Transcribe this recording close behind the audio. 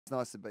It's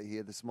nice to be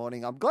here this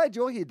morning. I'm glad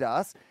you're here,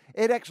 Darcy.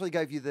 Ed actually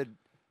gave you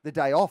the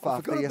day off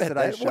after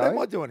yesterday's show. What am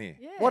I doing here?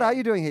 Yeah. What are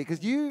you doing here? Because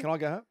Can I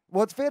go home?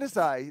 Well, it's fair to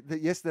say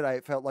that yesterday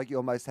it felt like you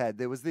almost had.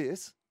 There was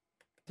this.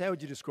 How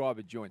would you describe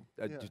a joint?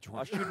 I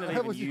shouldn't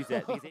have even used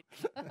that. Because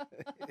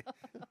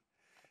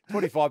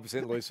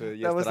 25% looser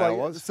yesterday. That was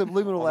like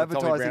subliminal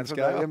advertising for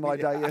me in my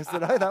day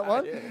yesterday, that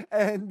one. Yeah.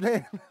 And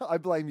then I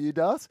blame you,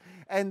 Darcy.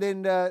 And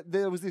then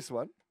there was this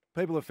one.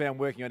 People have found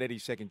working on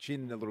Eddie's second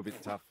chin a little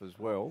bit tough as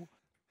well.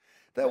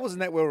 That wasn't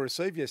that well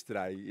received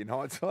yesterday, in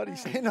hindsight.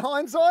 In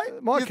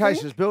hindsight? My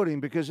case is building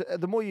because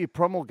the more you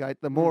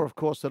promulgate, the more, of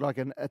course, that I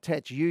can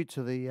attach you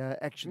to the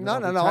action. No,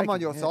 I'm on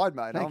your side,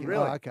 mate. Thank I'm you.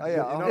 really. Oh, okay.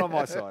 Yeah, You're not on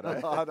my side,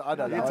 eh? I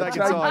don't know. You're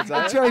taking sides,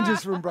 eh? It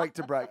changes from break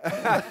to break.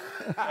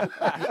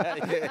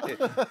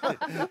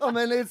 I'm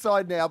on Ed's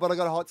side now, but I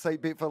got a hot seat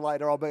bit for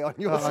later. I'll be on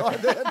your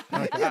side then.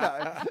 You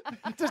know,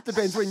 it just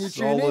depends when you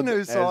tune in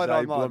whose side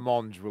I'm on.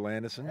 Blancmange, Wil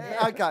Anderson.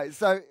 Okay,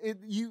 so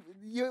you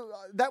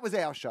that was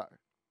our show.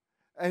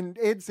 And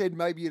Ed said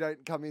maybe you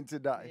don't come in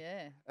today.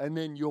 yeah. And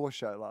then your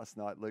show last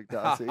night, Luke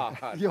Darcy.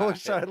 Your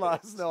show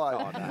last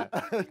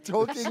night.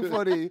 Talking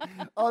footy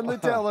on the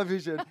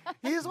television.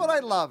 Here's what I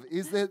love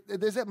is that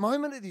there's that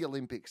moment at the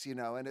Olympics, you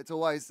know, and it's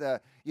always,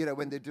 you know,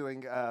 when they're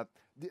doing,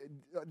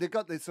 they've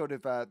got this sort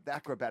of the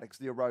acrobatics,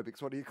 the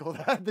aerobics, what do you call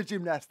that? The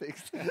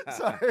gymnastics.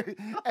 So,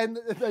 and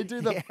they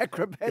do the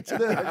acrobatics. The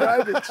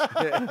aerobics.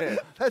 Yeah.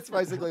 That's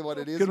basically what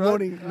it is. Good right?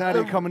 morning,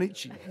 Nadia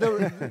Comaneci.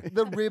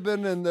 The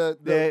ribbon and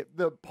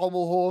the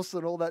pommel horse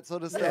and all that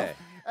sort of stuff.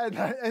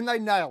 Yeah. And they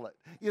nail it.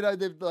 You know,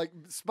 they've like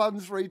spun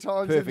 3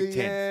 times Perfect in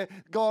the air,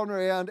 gone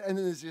around, and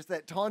then there's just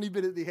that tiny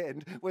bit at the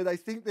end where they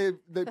think they're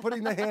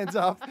putting their hands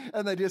up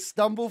and they just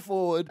stumble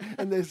forward,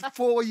 and there's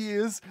 4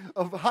 years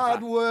of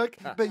hard work,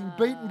 being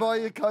beaten by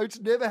your coach,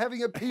 never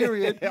having a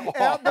period,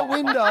 out the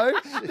window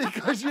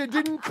because you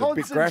didn't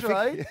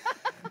concentrate.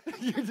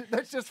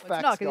 That's just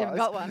facts, Not because you guys. haven't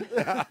got one.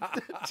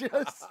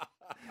 Just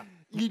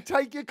you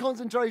take your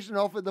concentration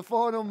off at the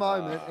final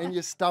moment and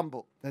you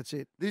stumble. That's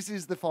it. This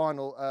is the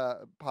final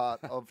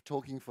part of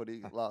Talking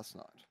Footy last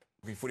night.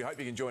 Talking Footy. Hope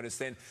you can join us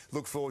then.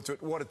 Look forward to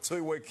it. What are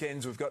 2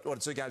 weekends we've got? What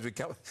are 2 games we've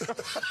got?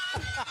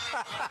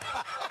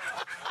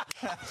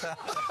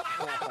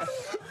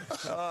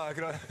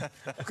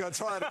 Can I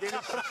try it again?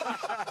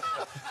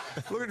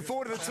 Looking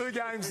forward to the 2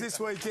 games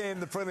this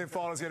weekend. The prelim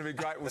final is going to be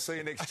great. We'll see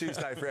you next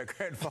Tuesday for our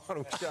grand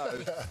final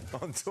show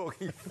on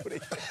Talking Footy.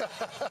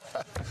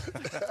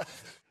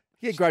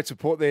 You get great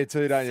support there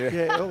too, don't you?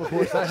 Yeah, all the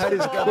boys. They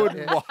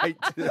Couldn't wait.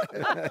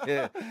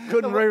 Yeah.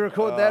 Couldn't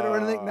re-record that or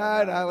anything.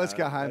 No, let's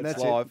go home.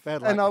 That's live. it.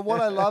 Bad luck. And what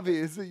I love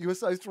is that you were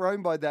so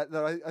thrown by that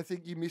I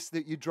think you missed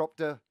that you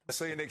dropped a...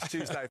 See you next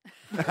Tuesday.